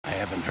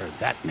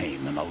that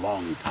name in a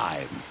long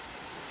time.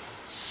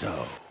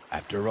 So,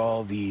 after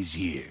all these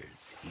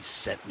years, he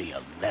sent me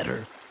a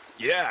letter?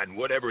 Yeah, and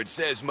whatever it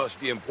says must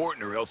be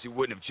important, or else he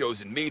wouldn't have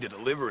chosen me to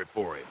deliver it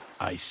for him.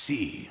 I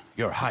see.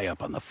 You're high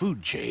up on the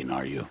food chain,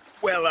 are you?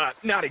 Well,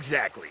 not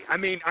exactly. I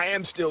mean, I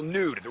am still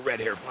new to the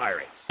Red Hair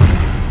Pirates.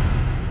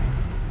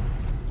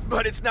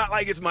 But it's not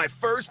like it's my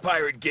first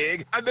pirate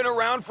gig. I've been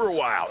around for a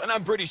while, and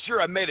I'm pretty sure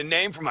I've made a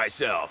name for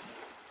myself.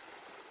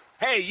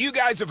 Hey, you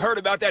guys have heard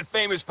about that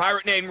famous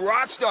pirate named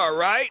Rockstar,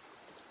 right?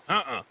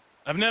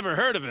 I've never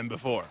heard of him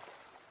before.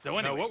 So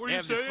anyway, what were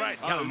you saying?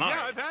 Yeah,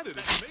 I've had it.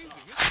 It's amazing.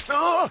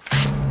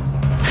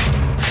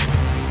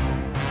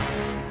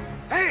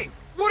 Hey,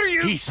 what are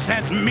you— He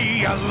sent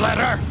me a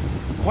letter?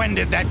 When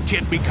did that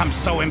kid become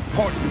so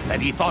important that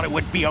he thought it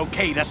would be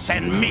okay to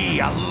send me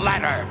a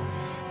letter?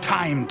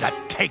 Time to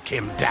take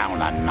him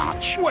down a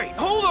notch. Wait,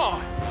 hold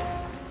on!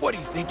 What do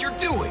you think you're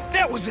doing?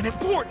 That was an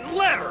important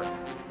letter!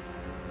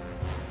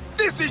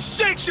 This is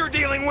Shanks you're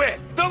dealing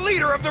with! The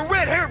leader of the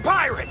Red Hair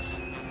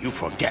Pirates! You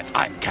forget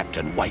I'm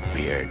Captain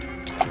Whitebeard.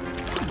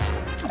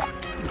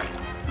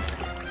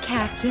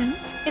 Captain,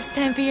 it's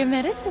time for your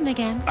medicine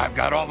again. I've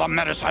got all the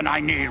medicine I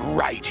need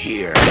right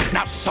here.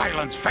 Now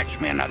silence, fetch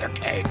me another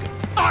keg.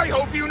 I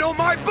hope you know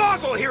my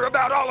boss will hear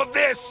about all of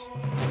this!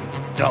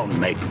 Don't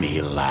make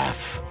me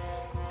laugh.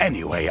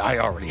 Anyway, I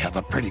already have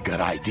a pretty good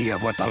idea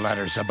of what the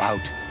letter's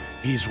about.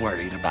 He's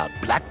worried about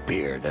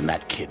Blackbeard and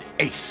that kid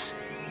Ace.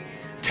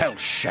 Tell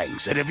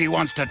Shanks that if he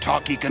wants to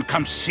talk, he can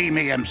come see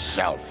me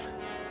himself.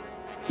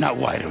 Now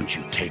why don't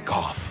you take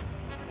off?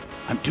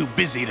 I'm too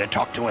busy to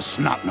talk to a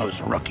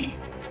snot-nosed rookie.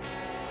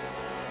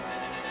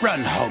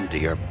 Run home to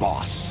your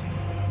boss.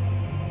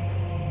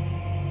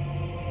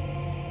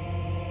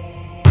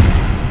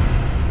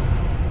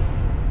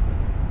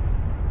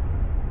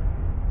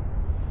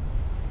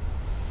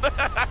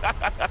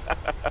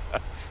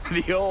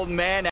 The old man